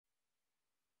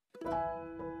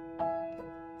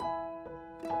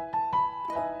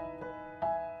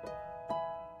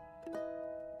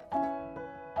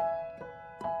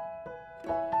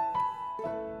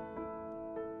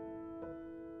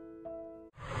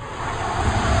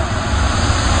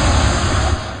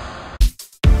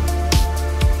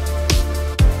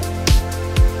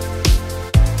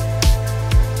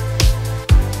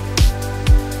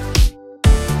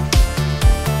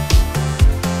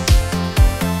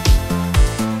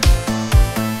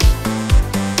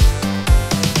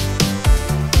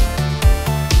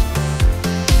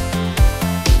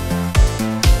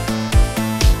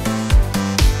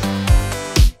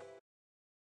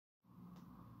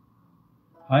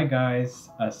Hi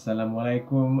guys,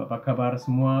 Assalamualaikum, apa kabar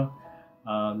semua?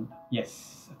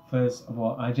 Yes, first of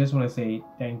all, I just want to say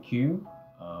thank you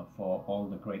for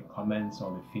all the great comments,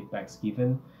 all the feedbacks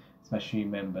given, especially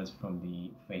members from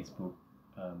the Facebook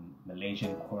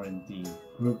Malaysian quarantine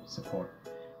group support.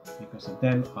 Because of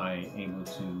them, I'm able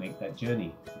to make that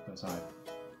journey, because I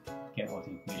get all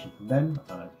the information from them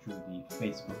through the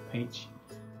Facebook page.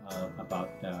 About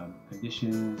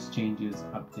conditions, changes,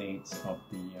 updates of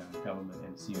the government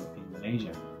MCO in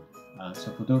Malaysia.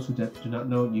 So for those who do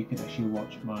not know, you can actually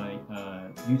watch my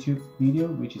YouTube video,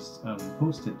 which is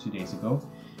posted 2 days ago.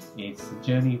 It's a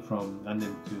journey from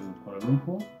London to Kuala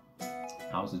Lumpur.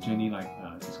 How's the journey like?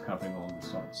 Just covering all the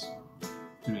sorts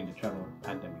during the travel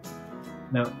pandemic.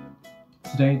 Now,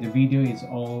 today the video is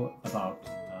all about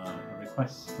a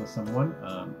request for someone,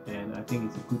 and I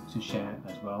think it's good to share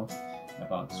as well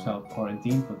about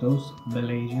self-quarantine for those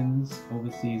Malaysians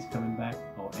overseas coming back,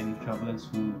 or any travelers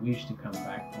who wish to come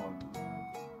back on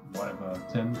whatever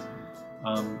terms.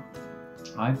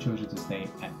 I've chosen to stay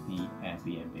at the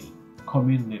Airbnb,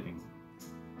 commune living.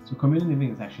 So commune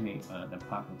living is actually an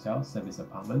apart hotel, service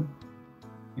apartment.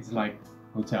 It's like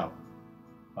hotel,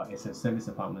 but it's a service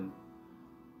apartment.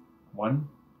 One,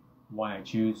 why I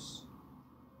choose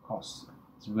cost.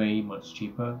 It's way much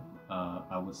cheaper.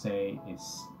 I would say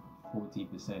it's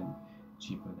 40%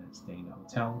 cheaper than staying in a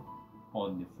hotel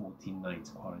on the 14 nights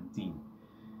quarantine.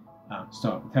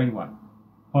 So I'll tell you what,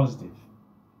 positive.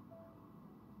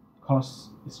 Cost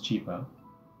is cheaper.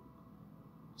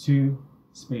 2,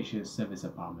 spacious service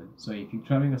apartment. So if you're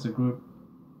traveling as a group,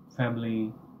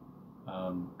 family,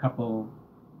 couple,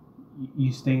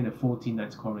 you stay in a 14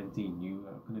 nights quarantine, you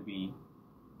are going to be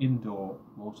indoor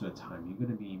most of the time. You're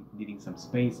going to be needing some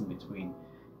space in between.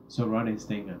 So rather than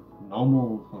staying at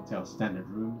normal hotel standard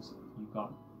rooms, you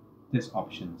got these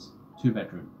options: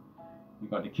 2-bedroom. You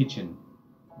got the kitchen.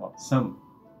 Well,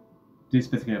 this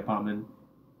particular apartment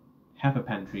have a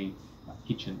pantry, but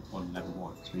kitchen on level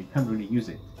 1, so you can't really use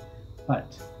it.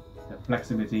 But the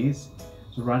flexibility is,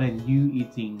 so rather than you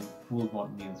eating full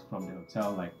board meals from the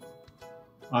hotel, like,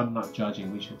 I'm not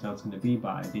judging which hotel it's going to be,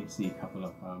 but I did see a couple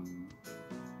of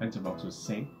bento box was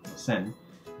sent.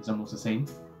 It's almost the same.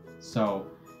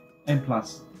 So. And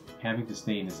plus, having to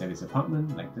stay in a service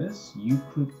apartment like this, you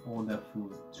could order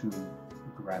food through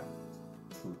Grab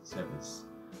food service,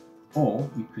 or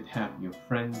you could have your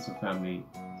friends or family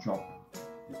drop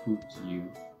the food to you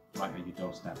right at your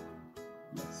doorstep.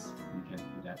 Yes, you can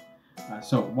do that.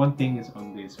 So one thing is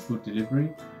on this food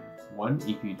delivery. One,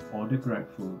 if you order Grab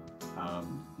food,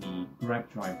 the Grab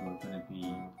driver is going to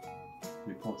be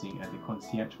reporting at the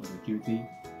concierge or security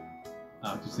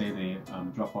to say they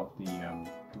drop off the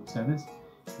food service.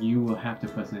 You will have the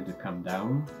person to come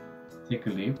down, take a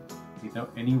lift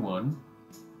without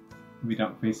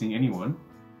facing anyone,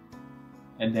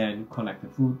 and then collect the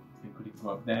food and put it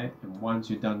up there. And once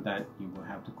you've done that, you will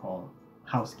have to call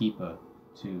housekeeper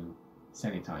to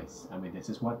sanitize. I mean, this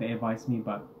is what they advised me,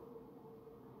 but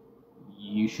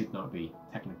you should not be.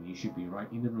 Technically, you should be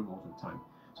right in the room all the time.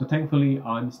 So thankfully,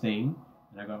 I'm staying,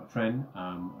 and I got a friend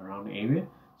around the area.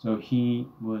 So he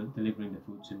was delivering the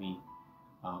food to me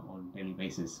on a daily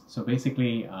basis. So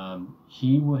basically,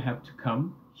 he will have to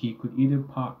come. He could either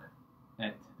park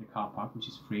at the car park, which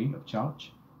is free of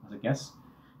charge as a guest,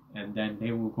 and then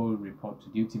they will go report to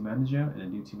duty manager, and the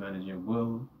duty manager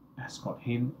will escort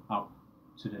him up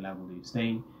to the level that you're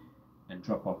staying and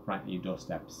drop off right at your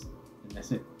doorsteps. And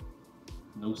that's it.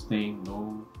 No staying,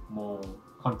 no more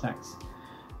contacts.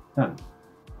 Done.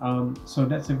 So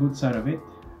that's a good side of it.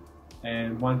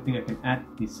 And one thing I can add,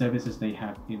 the services they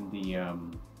have in the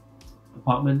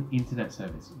apartment, internet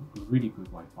service, really good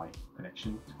Wi-Fi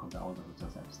connection to compare all the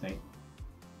hotels I've stayed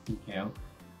in KL.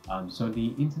 So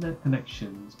the internet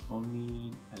connections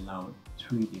only allow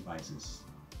 3 devices.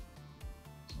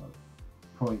 So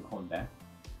pro and con there.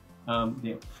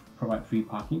 They provide free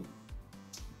parking,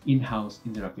 in-house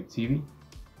interactive TV,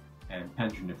 and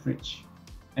pantry in the fridge.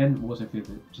 and water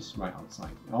filter just right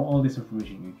outside. All this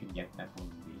information you can get that on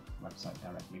the website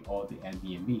directly or the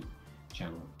Airbnb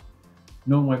channel.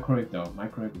 No microwave though,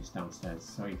 microwave is downstairs,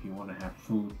 so if you want to have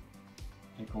food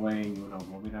take away, you want to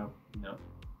warm it up, no,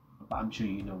 but I'm sure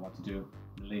you know what to do.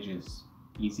 Malaysia is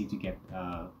easy to get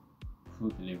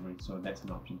food delivery, so that's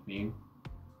an option for you.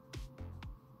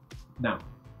 Now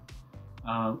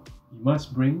you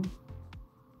must bring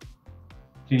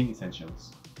cleaning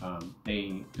essentials.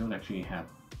 They don't actually have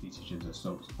detergents or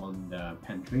soaps on the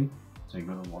pantry, so you're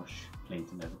gonna wash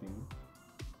plates and everything.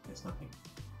 There's nothing.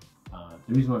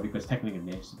 The reason why, because technically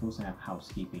they're supposed to have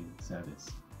housekeeping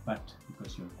service, but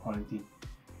because you're in quarantine,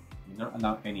 you're not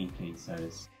allowed any cleaning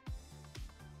service.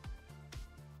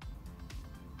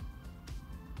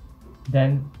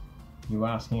 Then you were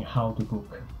asking how to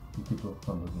book. You could book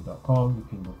from booking.com, you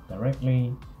can book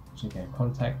directly, so you can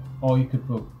contact, or you could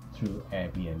book through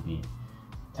Airbnb.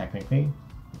 Technically,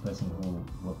 the person who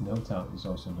booked the hotel is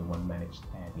also the one managed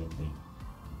Airbnb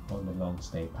on the long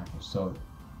stay package. So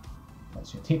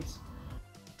that's your tips.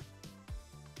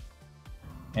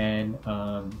 And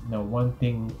now one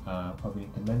thing probably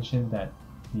need to mention, that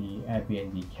the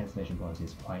Airbnb cancellation policy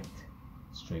is quite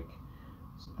strict.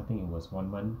 I think it was 1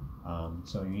 month,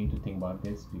 so you need to think about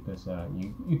this, because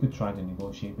you could try to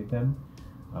negotiate with them,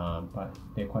 but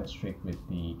they're quite strict with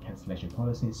the cancellation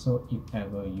policy. So if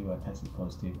ever you are tested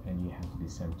positive and you have to be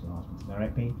sent to hospital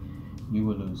directly, you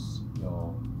will lose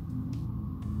your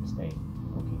stay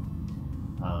booking.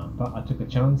 But I took a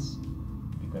chance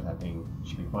because I think it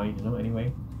should be fine,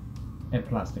 anyway. And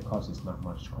plus the cost is not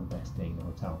much compared to staying in a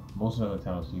hotel. Most of the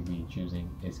hotels you'll be choosing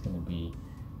is going to be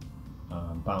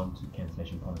bound to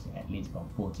cancellation policy at least about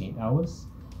 48 hours,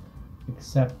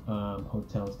 except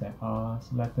hotels that are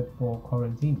selected for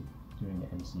quarantine during the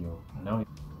MCO. And now,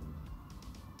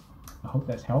 I hope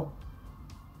that's helped.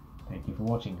 Thank you for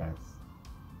watching, guys.